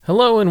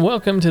Hello and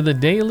welcome to the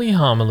Daily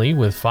Homily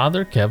with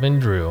Father Kevin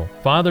Drew.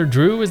 Father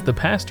Drew is the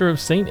pastor of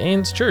St.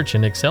 Anne's Church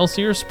in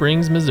Excelsior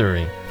Springs,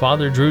 Missouri.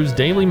 Father Drew's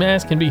daily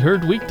mass can be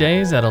heard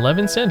weekdays at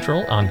 11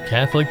 Central on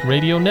Catholic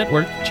Radio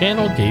Network,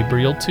 channel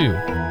Gabriel 2.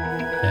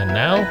 And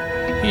now,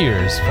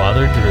 here's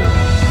Father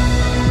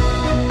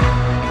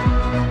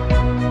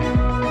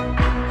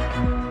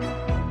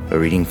Drew. A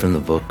reading from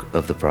the book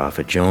of the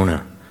prophet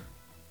Jonah.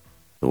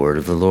 The word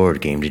of the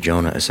Lord came to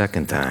Jonah a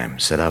second time.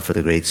 Set out for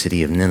the great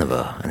city of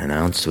Nineveh, and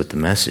announced with the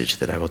message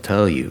that I will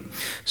tell you.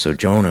 So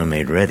Jonah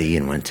made ready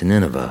and went to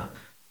Nineveh,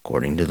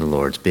 according to the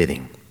Lord's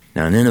bidding.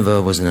 Now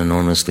Nineveh was an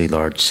enormously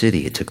large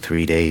city. It took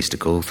 3 days to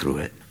go through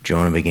it.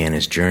 Jonah began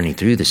his journey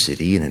through the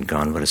city, and had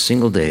gone but a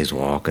single day's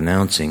walk,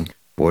 announcing,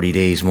 40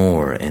 days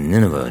more, and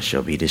Nineveh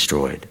shall be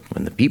destroyed.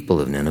 When the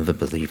people of Nineveh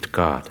believed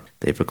God,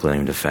 they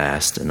proclaimed a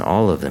fast, and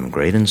all of them,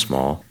 great and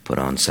small, put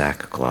on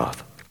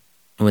sackcloth.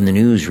 When the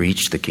news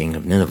reached the king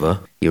of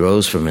Nineveh, he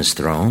rose from his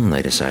throne,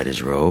 laid aside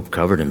his robe,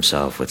 covered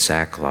himself with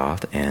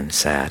sackcloth, and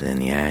sat in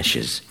the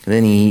ashes.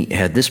 Then he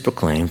had this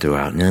proclaimed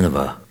throughout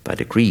Nineveh, by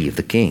decree of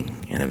the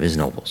king and of his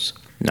nobles.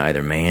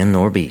 Neither man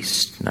nor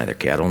beast, neither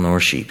cattle nor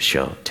sheep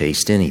shall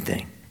taste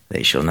anything.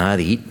 They shall not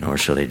eat, nor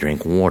shall they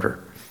drink water.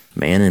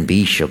 Man and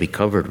beast shall be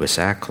covered with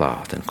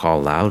sackcloth, and call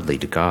loudly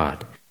to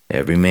God.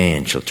 Every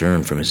man shall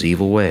turn from his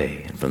evil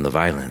way, and from the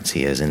violence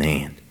he has in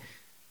hand.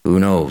 Who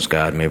knows,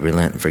 God may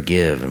relent and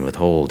forgive and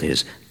withhold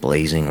his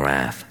blazing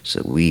wrath,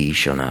 so we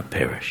shall not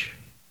perish.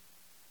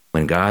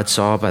 When God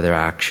saw by their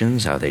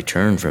actions how they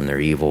turned from their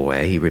evil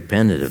way, he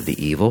repented of the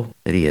evil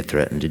that he had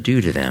threatened to do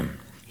to them.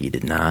 He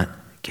did not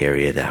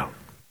carry it out.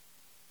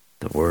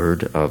 The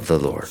word of the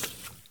Lord.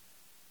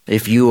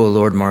 If you, O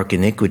Lord, mark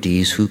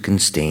iniquities, who can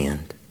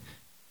stand?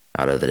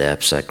 Out of the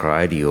depths I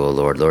cry to you, O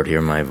Lord. Lord,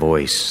 hear my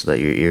voice. Let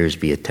your ears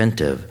be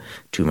attentive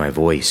to my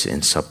voice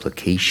in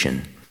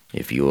supplication.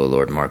 If you, O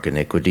Lord, mark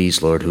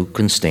iniquities, Lord, who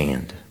can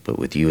stand? But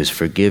with you is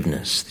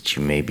forgiveness, that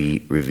you may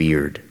be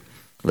revered.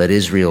 Let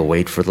Israel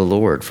wait for the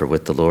Lord, for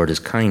with the Lord is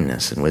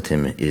kindness, and with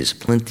him is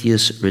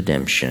plenteous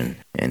redemption,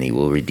 and he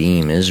will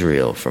redeem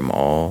Israel from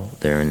all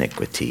their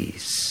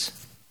iniquities.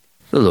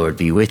 The Lord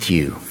be with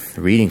you.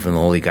 A reading from the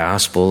Holy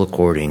Gospel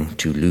according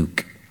to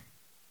Luke.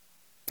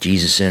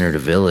 Jesus entered a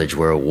village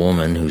where a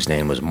woman whose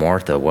name was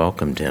Martha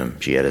welcomed him.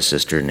 She had a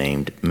sister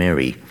named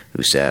Mary,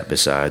 who sat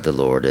beside the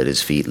Lord at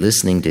his feet,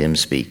 listening to him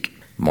speak.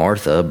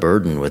 Martha,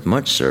 burdened with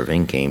much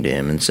serving, came to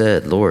him and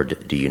said,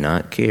 Lord, do you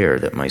not care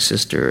that my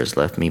sister has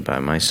left me by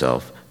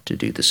myself to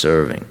do the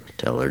serving?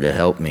 Tell her to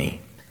help me.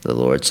 The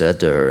Lord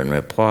said to her in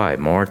reply,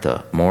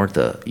 Martha,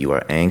 Martha, you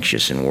are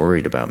anxious and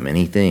worried about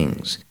many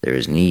things. There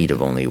is need of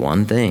only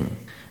one thing.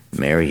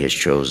 Mary has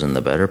chosen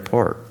the better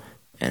part,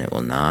 and it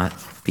will not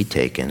be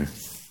taken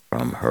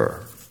from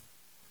her.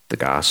 The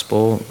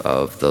Gospel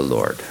of the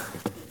Lord.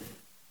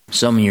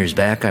 Some years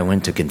back, I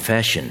went to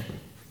confession.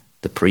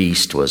 The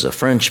priest was a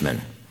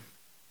Frenchman.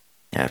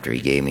 After he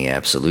gave me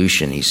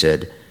absolution, he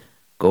said,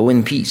 Go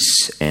in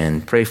peace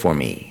and pray for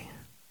me.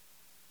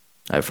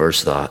 I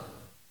first thought,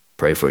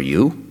 pray for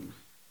you?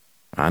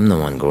 I'm the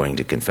one going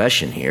to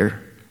confession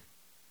here.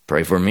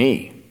 Pray for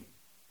me.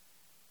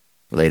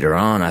 Later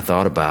on, I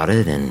thought about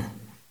it and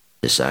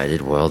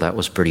decided, well, that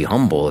was pretty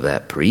humble of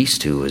that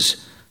priest who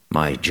was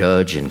my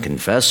judge and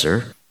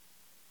confessor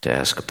to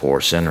ask a poor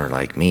sinner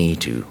like me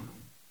to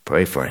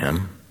pray for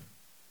him.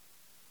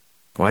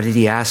 Why did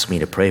he ask me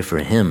to pray for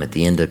him at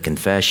the end of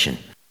confession?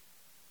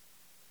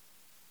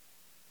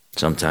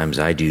 Sometimes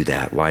I do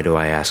that. Why do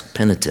I ask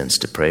penitents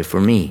to pray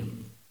for me?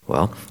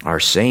 Well,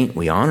 our saint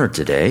we honor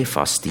today,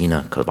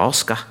 Faustina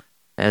Kowalska,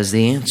 has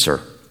the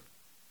answer.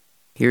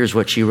 Here's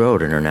what she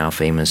wrote in her now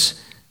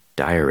famous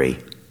diary.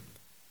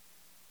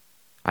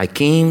 I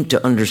came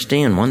to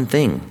understand one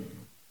thing,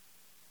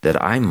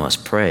 that I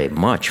must pray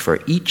much for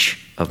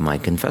each of my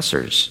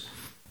confessors,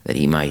 that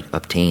he might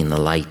obtain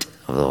the light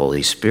of the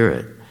Holy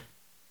Spirit.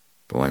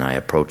 For when I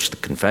approach the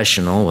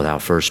confessional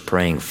without first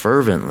praying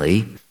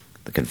fervently,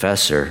 the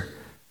confessor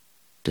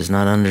does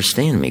not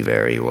understand me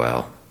very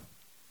well.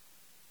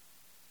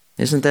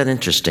 Isn't that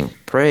interesting?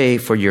 Pray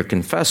for your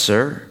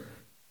confessor,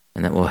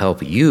 and that will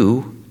help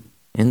you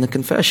in the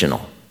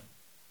confessional.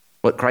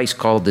 What Christ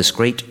called this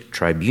great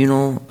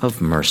tribunal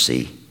of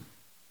mercy.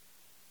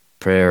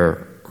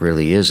 Prayer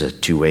really is a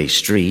two-way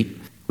street.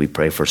 We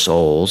pray for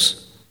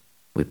souls.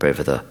 We pray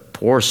for the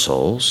poor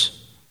souls.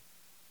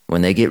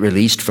 When they get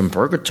released from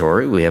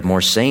purgatory, we have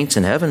more saints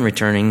in heaven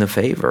returning the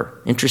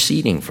favor,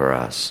 interceding for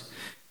us.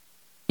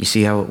 You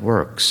see how it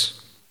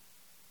works.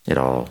 It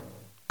all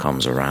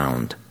comes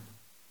around.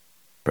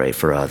 Pray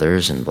for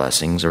others and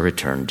blessings are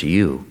returned to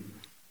you.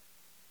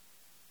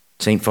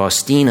 St.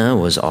 Faustina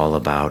was all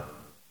about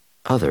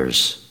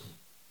others,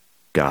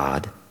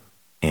 God,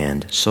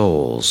 and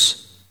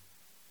souls.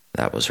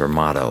 That was her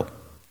motto.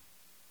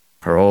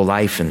 Her whole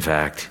life, in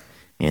fact,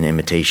 in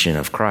imitation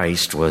of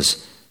Christ,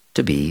 was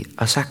to be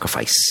a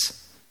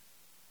sacrifice.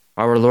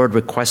 Our Lord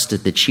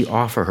requested that she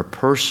offer her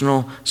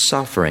personal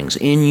sufferings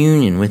in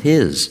union with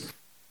his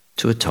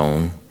to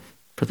atone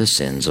for the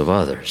sins of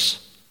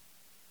others.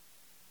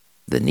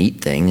 The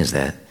neat thing is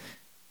that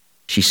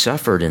she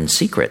suffered in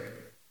secret.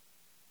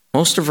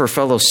 Most of her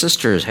fellow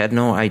sisters had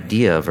no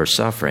idea of her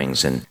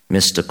sufferings and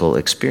mystical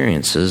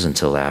experiences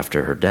until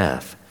after her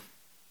death.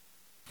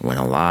 When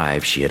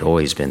alive, she had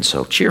always been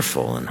so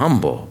cheerful and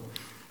humble.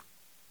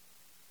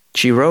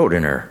 She wrote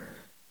in her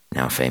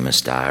now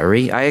famous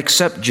diary, "I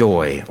accept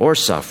joy or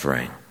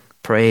suffering,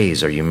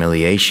 praise or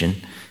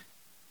humiliation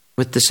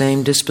with the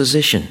same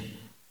disposition.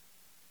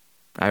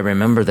 I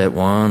remember that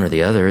one or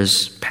the other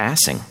is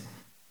passing.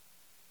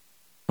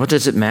 What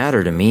does it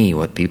matter to me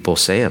what people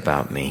say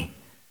about me?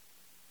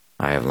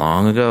 I have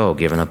long ago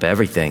given up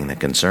everything that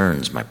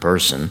concerns my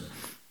person.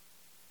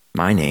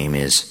 My name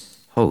is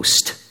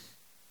host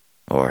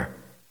or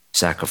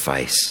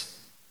sacrifice,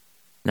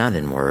 not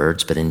in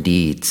words but in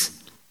deeds,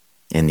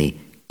 in the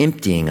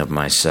emptying of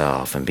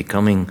myself and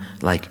becoming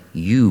like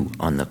you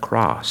on the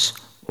cross,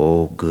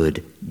 O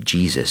good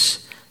Jesus,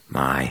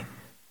 my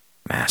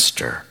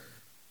Master."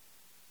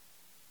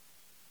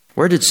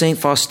 Where did St.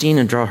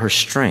 Faustina draw her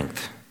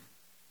strength?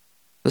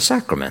 The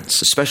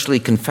sacraments, especially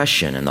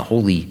confession and the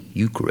Holy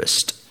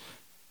Eucharist.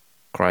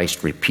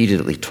 Christ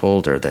repeatedly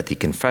told her that the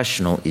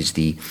confessional is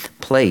the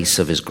place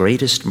of his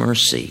greatest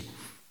mercy,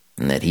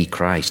 and that he,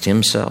 Christ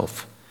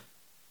himself,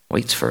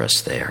 waits for us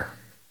there.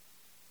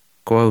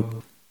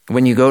 Quote,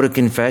 "When you go to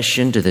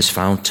confession to this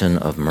fountain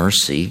of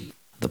mercy,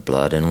 the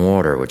blood and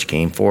water which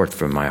came forth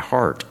from my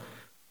heart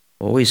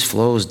always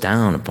flows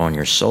down upon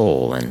your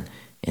soul and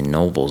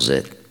ennobles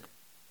it.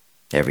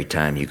 Every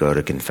time you go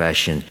to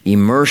confession,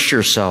 immerse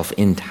yourself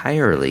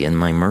entirely in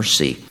my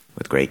mercy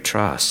with great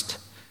trust,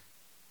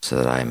 so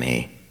that I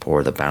may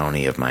pour the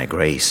bounty of my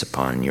grace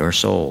upon your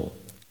soul."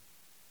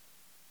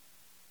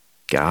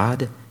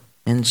 God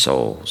and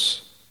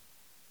souls.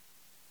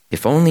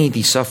 If only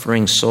the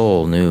suffering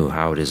soul knew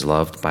how it is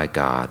loved by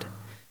God,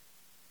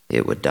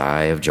 it would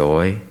die of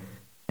joy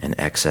and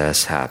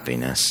excess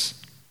happiness.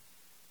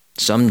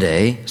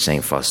 Someday,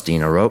 St.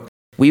 Faustina wrote,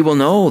 we will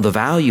know the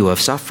value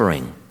of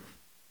suffering,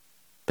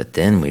 but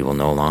then we will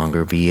no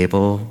longer be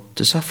able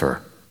to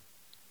suffer.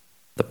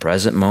 The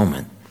present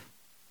moment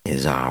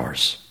is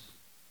ours.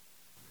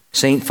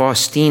 St.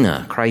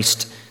 Faustina,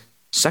 Christ's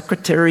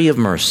Secretary of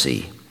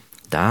Mercy,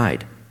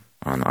 died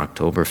on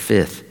October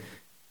 5th,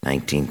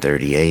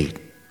 1938,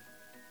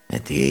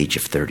 at the age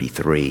of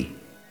 33.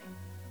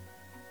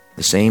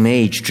 The same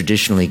age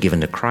traditionally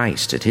given to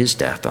Christ at his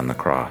death on the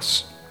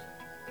cross.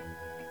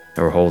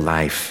 Her whole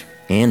life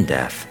and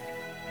death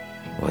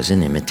was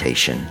an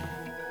imitation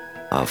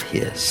of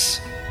his.